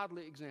set a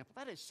godly example.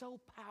 That is so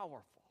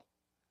powerful.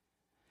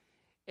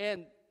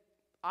 And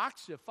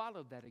Achsah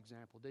followed that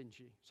example, didn't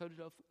she? So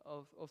did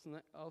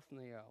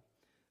Othniel.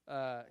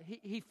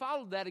 He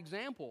followed that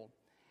example,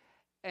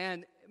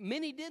 and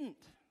many didn't.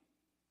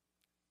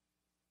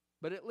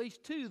 But at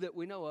least two that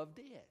we know of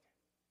did.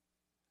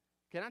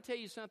 Can I tell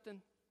you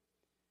something?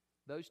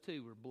 Those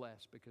two were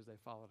blessed because they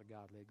followed a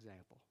godly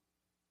example.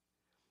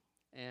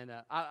 And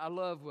I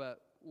love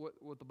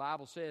what the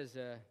Bible says.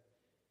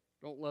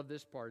 Don't love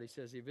this part. He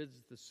says he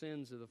visits the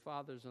sins of the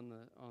fathers on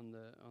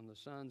the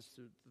sons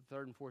to the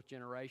third and fourth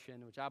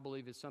generation, which I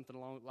believe is something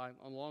along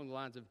the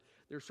lines of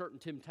there are certain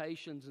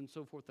temptations and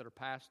so forth that are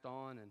passed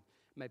on, and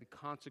maybe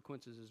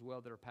consequences as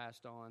well that are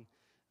passed on.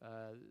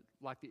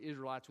 Like the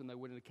Israelites when they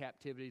went into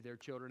captivity, their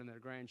children and their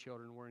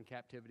grandchildren were in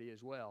captivity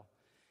as well.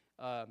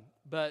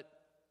 But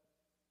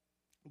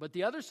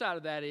the other side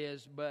of that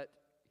is, but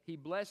he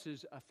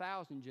blesses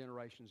 1,000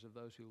 generations of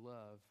those who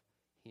love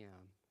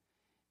him.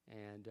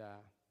 And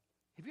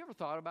have you ever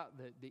thought about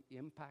the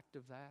impact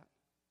of that?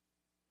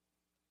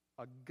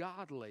 A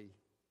godly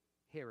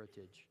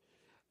heritage.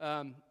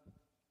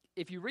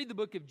 If you read the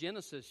book of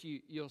Genesis,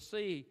 you'll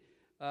see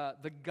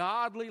the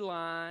godly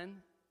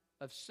line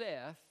of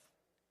Seth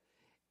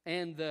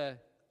and the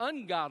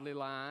ungodly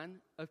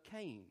line of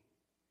Cain.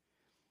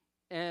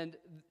 And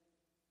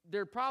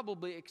there are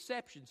probably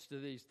exceptions to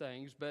these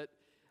things, but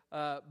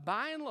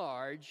by and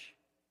large,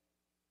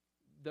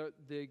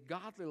 the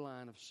godly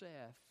line of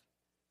Seth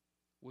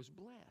was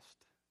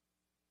blessed.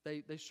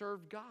 They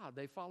served God.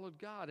 They followed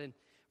God. And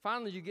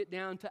finally, you get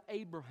down to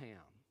Abraham.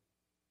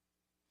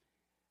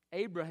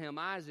 Abraham,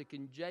 Isaac,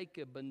 and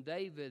Jacob, and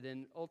David,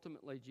 and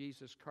ultimately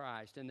Jesus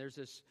Christ. And there's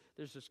this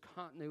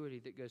continuity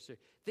that goes through.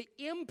 The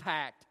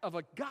impact of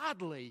a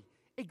godly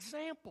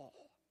example.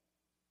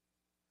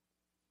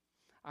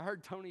 I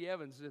heard Tony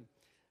Evans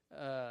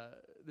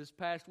this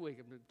past week.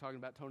 I'm talking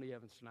about Tony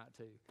Evans tonight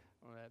too.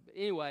 But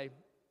anyway,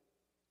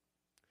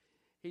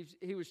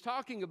 he was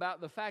talking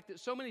about the fact that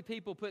so many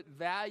people put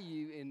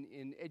value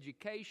in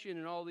education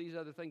and all these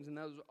other things, and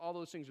all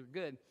those things are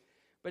good.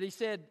 But he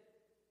said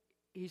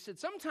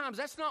sometimes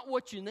that's not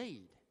what you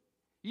need.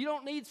 You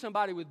don't need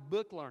somebody with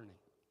book learning.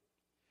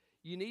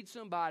 You need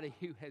somebody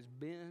who has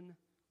been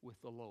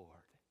with the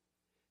Lord,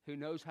 who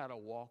knows how to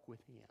walk with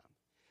Him,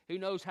 who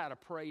knows how to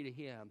pray to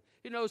Him,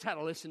 who knows how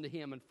to listen to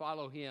Him and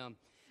follow Him,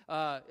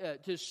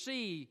 to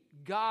see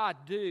God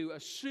do a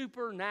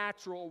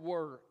supernatural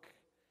work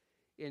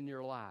in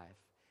your life.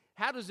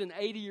 How does an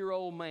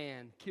 80-year-old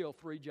man kill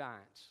 3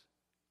 giants?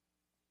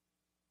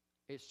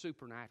 It's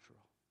supernatural.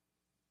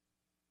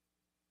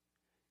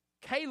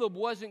 Caleb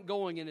wasn't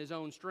going in his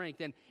own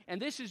strength,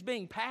 and this is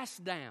being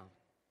passed down.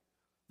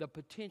 The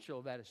potential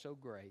of that is so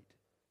great.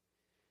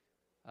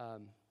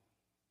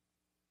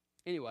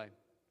 Anyway,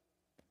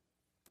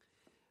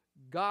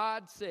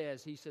 God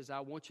says, He says,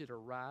 I want you to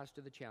rise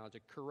to the challenge.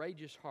 A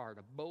courageous heart,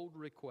 a bold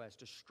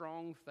request, a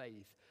strong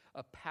faith,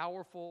 a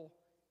powerful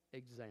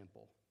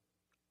example.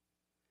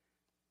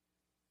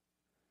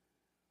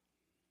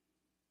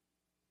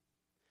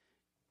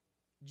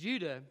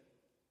 Judah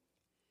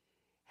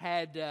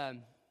had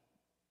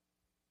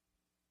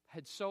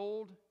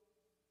sold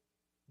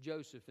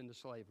Joseph into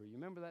slavery. You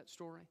remember that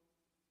story?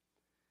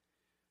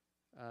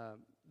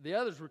 The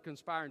others were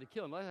conspiring to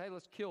kill him. Hey,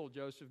 let's kill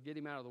Joseph, get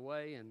him out of the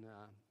way.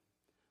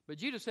 But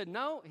Judah said,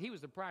 no, he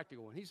was the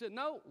practical one. He said,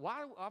 no,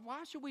 why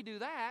should we do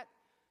that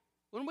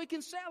when we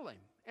can sell him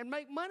and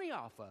make money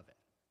off of it?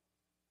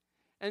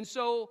 And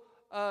so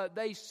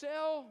they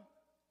sell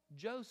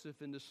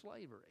Joseph into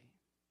slavery.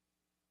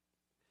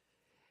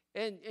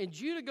 And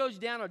Judah goes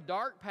down a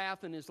dark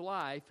path in his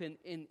life,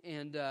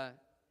 and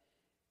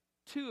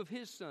two of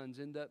his sons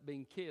end up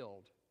being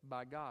killed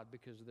by God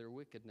because of their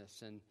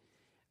wickedness.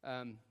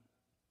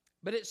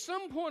 But at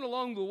some point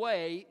along the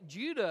way,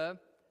 Judah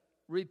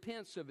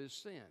repents of his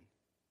sin.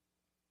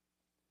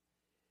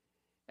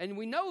 And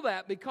we know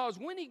that because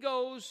when he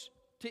goes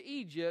to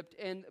Egypt,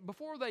 and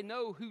before they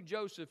know who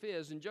Joseph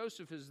is, and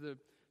Joseph is the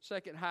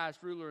second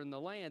highest ruler in the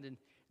land, and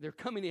they're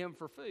coming to him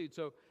for food.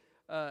 So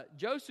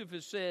Joseph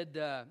has said,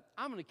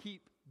 I'm going to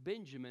keep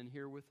Benjamin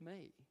here with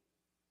me.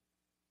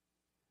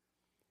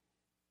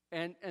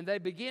 And they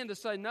begin to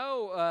say,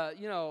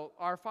 no,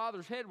 our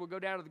father's head will go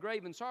down to the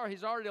grave in sorrow.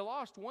 He's already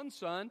lost one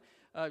son.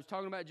 He's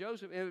talking about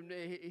Joseph. And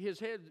his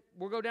head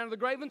will go down to the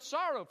grave in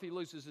sorrow if he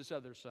loses this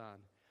other son.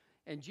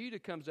 And Judah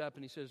comes up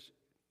and he says,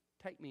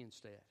 take me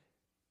instead.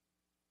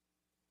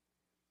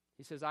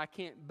 He says, I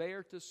can't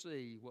bear to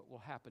see what will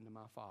happen to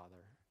my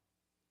father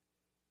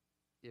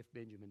if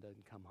Benjamin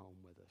doesn't come home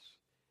with us.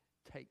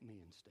 Take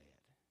me instead.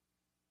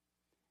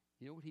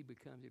 You know what he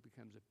becomes? He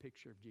becomes a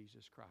picture of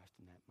Jesus Christ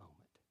in that moment.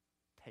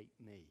 Take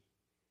me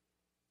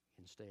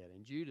instead.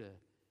 And Judah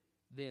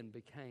then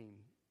became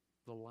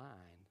the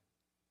line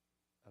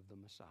of the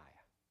Messiah.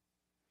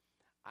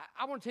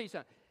 I want to tell you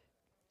something.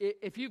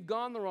 If you've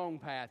gone the wrong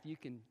path, you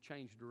can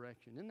change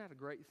direction. Isn't that a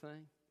great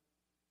thing?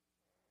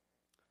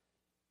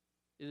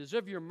 It is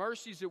of your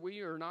mercies that we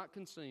are not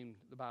consumed,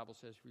 the Bible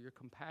says, for your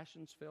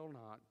compassions fail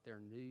not. They're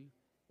new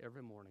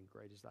every morning.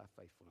 Great is thy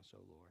faithfulness, O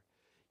Lord.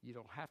 You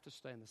don't have to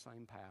stay in the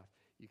same path.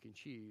 You can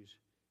choose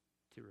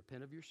to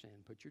repent of your sin,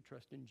 put your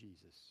trust in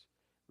Jesus,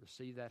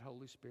 receive that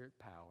Holy Spirit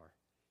power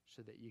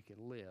so that you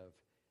can live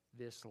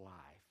this life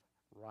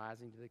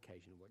rising to the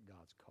occasion of what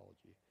God's called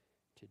you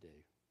to do.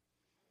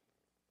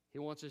 He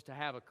wants us to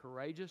have a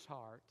courageous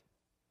heart,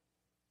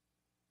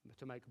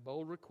 to make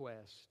bold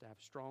requests, to have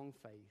strong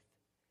faith,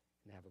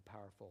 and to have a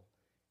powerful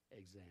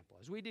example.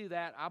 As we do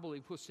that, I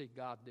believe we'll see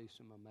God do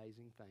some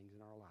amazing things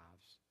in our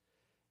lives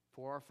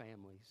for our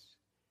families,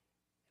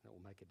 and it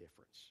will make a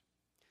difference.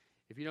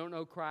 If you don't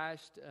know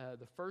Christ,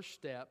 the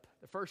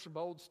first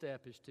bold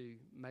step is to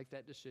make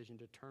that decision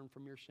to turn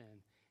from your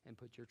sin and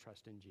put your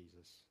trust in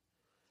Jesus.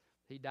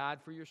 He died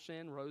for your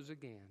sin, rose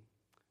again,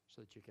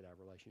 so that you could have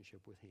a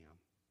relationship with Him.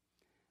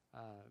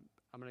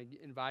 I'm going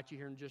to invite you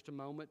here in just a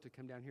moment to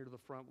come down here to the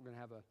front. We're going to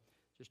have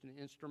just an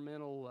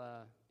instrumental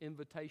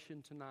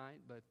invitation tonight.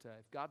 But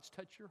if God's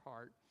touched your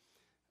heart,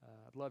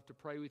 I'd love to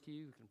pray with you.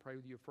 You can pray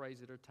with you a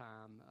phrase at a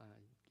time.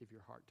 Give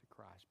your heart to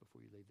Christ before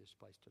you leave this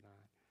place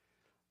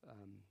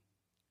tonight.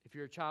 If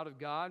you're a child of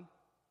God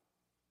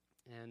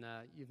and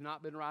you've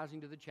not been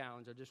rising to the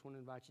challenge, I just want to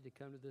invite you to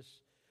come to this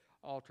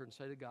altar and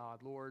say to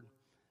God, Lord,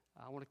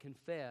 I want to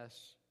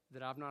confess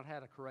that I've not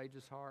had a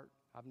courageous heart.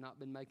 I've not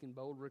been making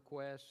bold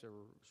requests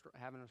or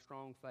having a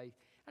strong faith.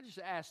 I just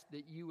ask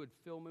that you would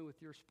fill me with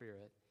your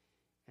Spirit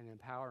and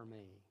empower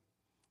me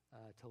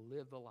to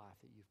live the life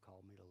that you've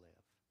called me to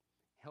live.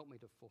 Help me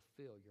to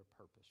fulfill your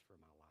purpose for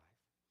my life.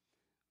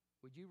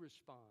 Would you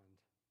respond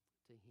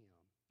to Him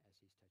as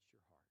He's touched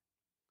your heart? Let's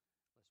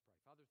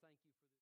pray. Father, thank you for this.